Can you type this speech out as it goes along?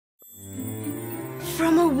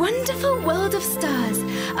From a wonderful world of stars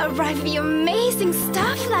arrive the amazing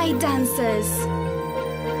Starfly dancers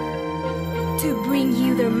to bring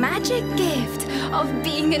you the magic gift of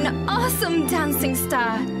being an awesome dancing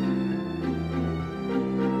star.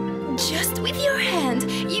 Just with your hand,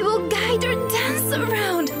 you will guide or dance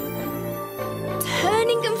around,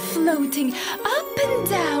 turning and floating up and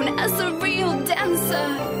down as a real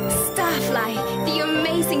dancer. Starfly, the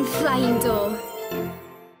amazing flying doll.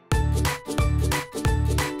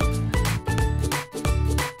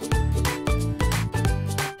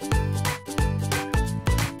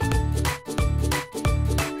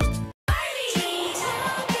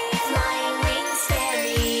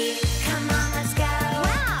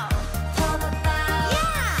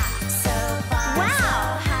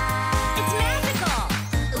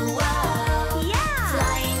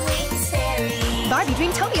 Barbie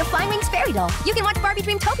Dreamtopia Flying Wings Fairy Doll. You can watch Barbie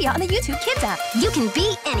Dreamtopia on the YouTube Kids app. You can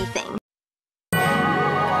be anything.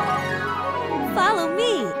 Follow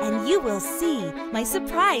me and you will see my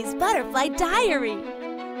surprise butterfly diary.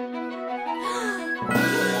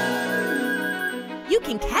 You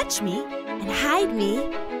can catch me and hide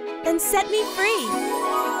me, then set me free.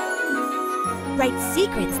 Write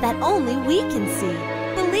secrets that only we can see.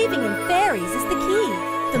 Believing in fairies is the key.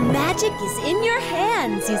 The magic is in your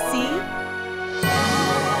hands, you see.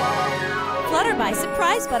 Flutter by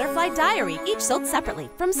Surprise Butterfly Diary, each sold separately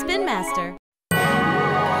from Spin Master.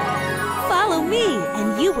 Follow me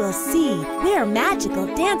and you will see we're magical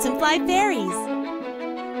dance and fly fairies.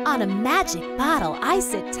 On a magic bottle I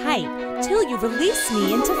sit tight till you release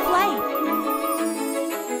me into flight.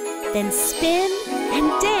 Then spin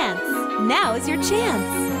and dance, now is your chance.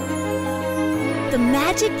 The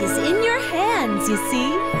magic is in your hands, you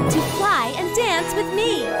see, to fly and dance with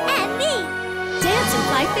me. And me! Dance and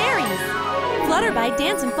Fly Fairies. Flutter by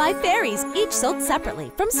Dance and Fly Fairies, each sold separately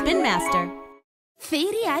from Spin Master.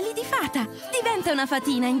 Fairy ali di fata. Diventa una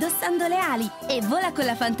fatina indossando le ali e vola con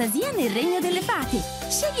la fantasia nel regno delle fate.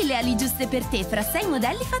 Scegli le ali giuste per te fra 6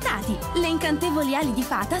 modelli fatati. Le incantevoli ali di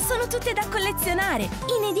fata sono tutte da collezionare.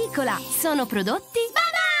 In edicola sono prodotti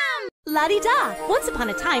La-di-da! Once upon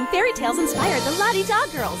a time, fairy tales inspired the La-di-da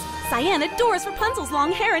girls. Cyan adores Rapunzel's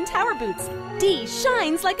long hair and tower boots. Dee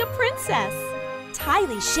shines like a princess.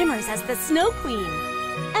 Tylee shimmers as the Snow Queen.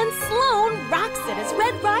 And Sloane rocks it as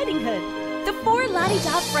Red Riding Hood. The 4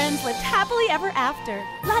 La-di-da friends lived happily ever after.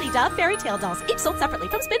 La-di-da fairy tale dolls, each sold separately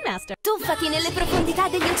from Spin Master. Tuffati nelle profondità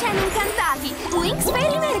degli oceani incantati. Wings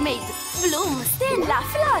Fairy Mermaid. Bloom, Stella,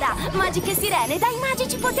 Flora, magiche sirene dai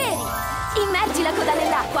magici poteri. Immergi la coda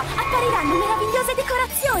nell'acqua, appariranno meravigliose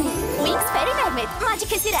decorazioni. Wings Fairy Mermaid,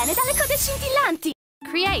 magiche sirene dalle code scintillanti.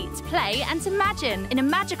 Create, play and imagine in a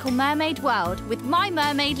magical mermaid world with My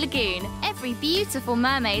Mermaid Lagoon. Every beautiful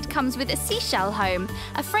mermaid comes with a seashell home,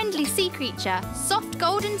 a friendly sea creature, soft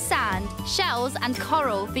golden sand, shells and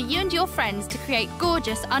coral for you and your friends to create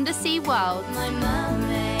gorgeous undersea worlds. My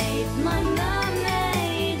mermaid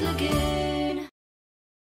lagoon.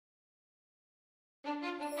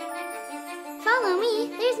 Follow me,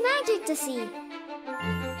 there's magic to see.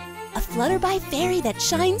 A Flutterby fairy that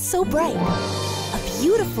shines so bright. A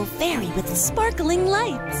beautiful fairy with sparkling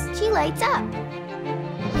lights. She lights up.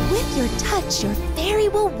 With your touch, your fairy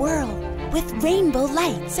will whirl. With rainbow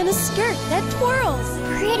lights and a skirt that twirls.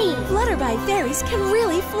 Pretty. Flutterby fairies can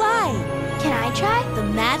really fly. Can I try? The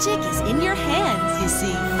magic is in your hands, you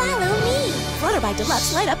see. Follow me. Flutterby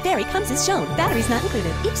Deluxe Light Up Fairy comes as shown. Batteries not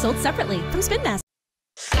included. Each sold separately from Spin Master.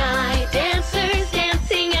 Sky dancers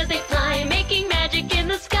dancing as they fly, making magic in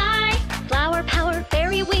the sky. Flower power,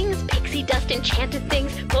 fairy wings, pixie dust, enchanted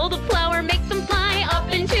things. Pull the flower, make them fly up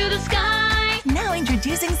into the sky. Now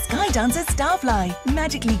introducing Sky Dancers Starfly.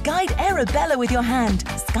 Magically guide Arabella with your hand.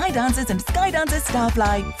 Sky Dancers and Sky Dancers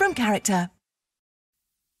Starfly from Character.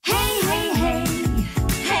 Hey, hey, hey,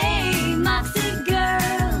 hey, Moxie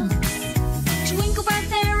girls. Twinkle bright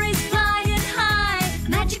fairies flying high.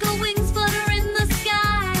 Magical wings flutter in the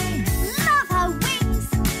sky. Love how wings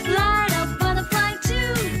light up butterfly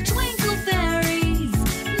too. Twinkle fairies,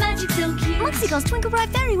 magic so cute. Moxie girls' twinkle bright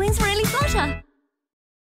fairy wings really flutter.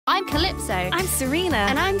 I'm Calypso. I'm Serena.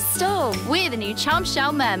 And I'm Storm. We're the new Charm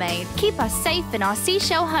Shell Mermaid. Keep us safe in our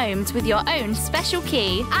seashell homes with your own special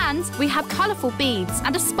key. And we have colourful beads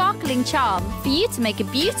and a sparkling charm for you to make a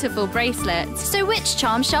beautiful bracelet. So which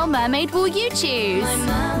Charm Shell Mermaid will you choose?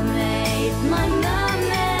 My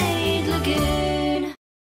mermaid lagoon.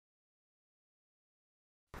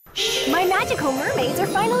 My My magical mermaids are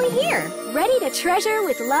finally here, ready to treasure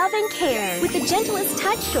with love and care. With the gentlest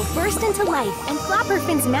touch, she'll burst into life and flop her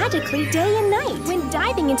fins magically day and night. When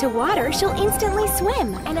diving into water, she'll instantly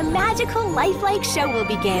swim, and a magical lifelike show will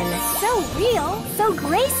begin. So real, so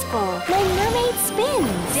graceful. My mermaid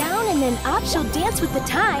spins. Down and then up, she'll dance with the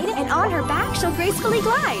tide, and on her back, she'll gracefully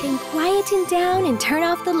glide. Then quieten down and turn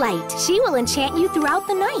off the light. She will enchant you throughout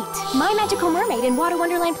the night. My Magical Mermaid and Water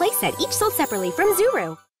Wonderland playset, each sold separately from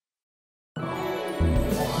Zuru.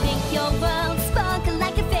 Make your world sparkle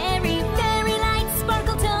like a fairy, fairy light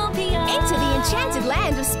Sparkletopia. Enter the enchanted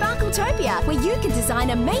land of Sparkletopia, where you can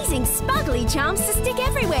design amazing sparkly charms to stick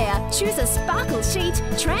everywhere. Choose a sparkle sheet,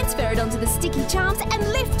 transfer it onto the sticky charms, and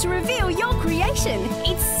lift to reveal your creation.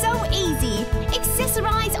 It's so easy.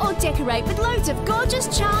 Accessorize or decorate with loads of gorgeous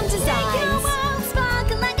charm designs. Make your world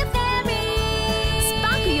sparkle like a fairy.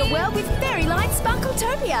 Sparkle your world with Fairy Light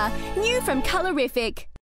Sparkletopia, new from Colorific.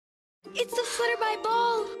 It's the Flutterby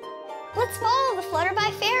ball. Let's follow the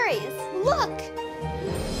Flutterby fairies. Look!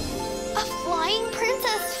 A flying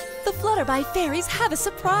princess. The Flutterby fairies have a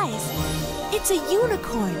surprise. It's a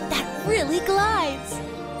unicorn that really glides.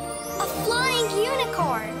 A flying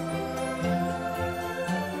unicorn.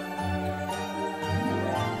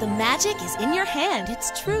 The magic is in your hand,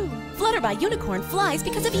 it's true. Flutterby Unicorn flies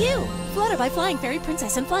because of you. Flutterby Flying Fairy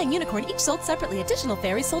Princess and Flying Unicorn each sold separately. Additional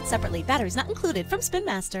fairies sold separately. Batteries not included from Spin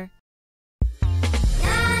Master.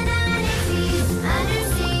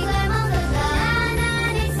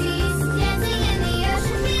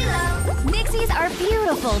 Nixies are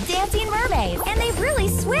beautiful dancing mermaids, and they really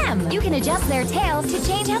swim. You can adjust their tails to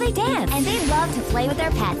change how they dance, and they love to play with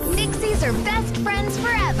their pets. Nixies are best friends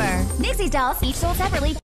forever. Nixies dolls each sold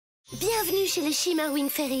separately. Bienvenue chez les Shimmerwing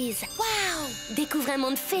Fairies. Wow! Découvre un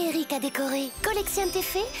monde féerique à décorer. Collectionne tes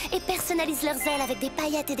fées et personnalise leurs ailes avec des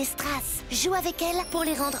paillettes et des strass. Joue avec elles pour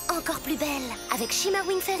les rendre encore plus belles. Avec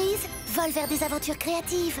Shimmerwing Fairies, vole vers des aventures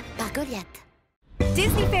créatives par Goliath.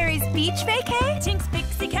 Disney Fairies Beach Vacay? Tinks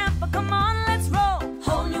Pixie Camper, come on, let's roll.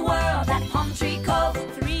 Whole new world at Palm Tree Cove.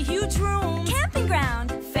 3 huge rooms. Camping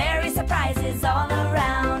ground. Fairy surprises all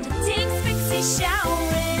around. Tinks Pixie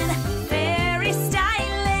showering. Fairy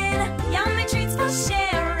styling. Yummy treats for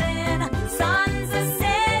sharing. Sun's a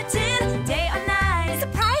setting. Day or night.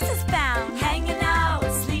 Surprises found. Hanging out.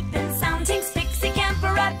 Sleeping sound. Tinks Pixie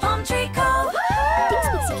Camper at Palm Tree Cove. Tinks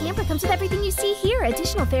Pixie Camper comes with everything you see here.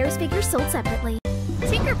 Additional Fairies figures sold separately.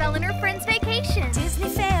 Tinkerbell and her friends vacation. Disney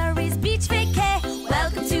Fairies Beach Vacay.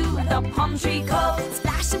 Welcome to the Palm Tree Cove.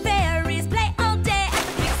 Splash of fairies, play all day at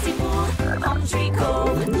the Pixie Pool. Palm Tree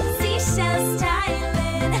Cove. Seashells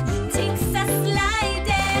styling, Tinks a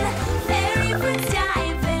sliding, fairy friends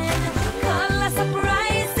diving, colors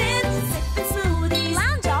uprising, sipping smoothies,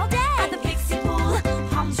 lounge all day at the Pixie Pool.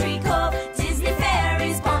 Palm Tree Cove. Disney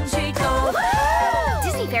Fairies Palm Tree Cove.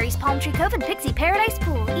 Disney Fairies Palm Tree Cove and Pixie Paradise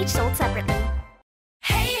Pool, each sold separately.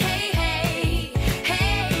 Hey, hey, hey,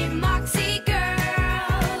 hey, Moxie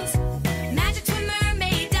girls. Magic swim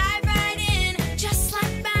mermaid, dive right in. Just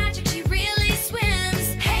like magic, she really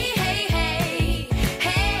swims. Hey, hey, hey,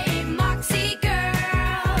 hey, Moxie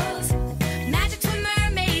girls. Magic swim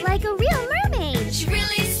mermaid, Like a real mermaid. she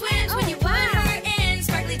really swims when you put her in.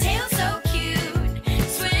 Sparkly tail so cute,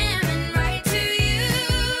 swimming right to you.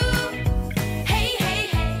 Hey, hey,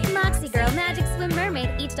 hey. Moxie Girl, Magic Swim Mermaid,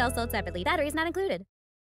 each doll sold separately. Batteries not included.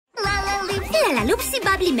 La Lupsi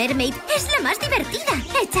Bubbly Mermaid es la más divertida.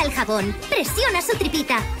 Echa el jabón, presiona su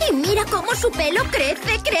tripita y mira cómo su pelo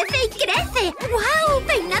crece, crece y crece. ¡Guau!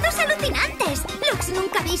 Peinados alucinantes, looks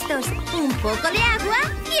nunca vistos. Un poco de agua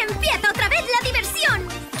y empieza otra vez la diversión.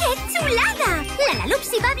 ¡Qué chulada! La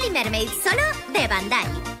Lupsi Bubbly Mermaid, solo de Bandai.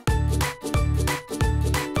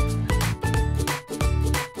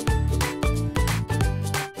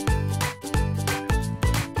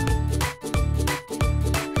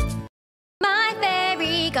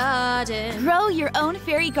 Garden. Grow your own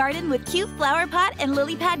fairy garden with cute flower pot and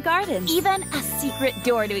lily pad gardens. Even a secret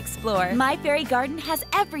door to explore. My Fairy Garden has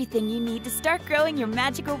everything you need to start growing your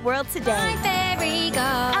magical world today. My fairy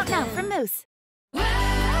garden. Out now from Moose.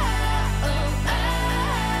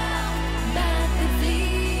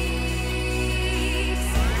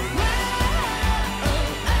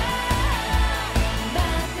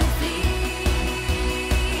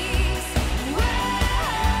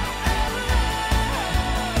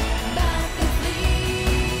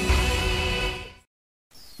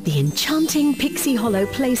 The enchanting Pixie Hollow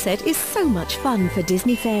playset is so much fun for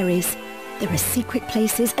Disney fairies. There are secret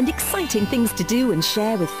places and exciting things to do and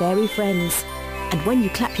share with fairy friends. And when you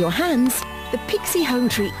clap your hands, the Pixie home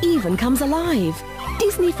tree even comes alive.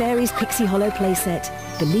 Disney Fairies Pixie Hollow playset.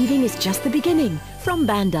 Believing is just the beginning from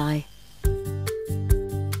Bandai.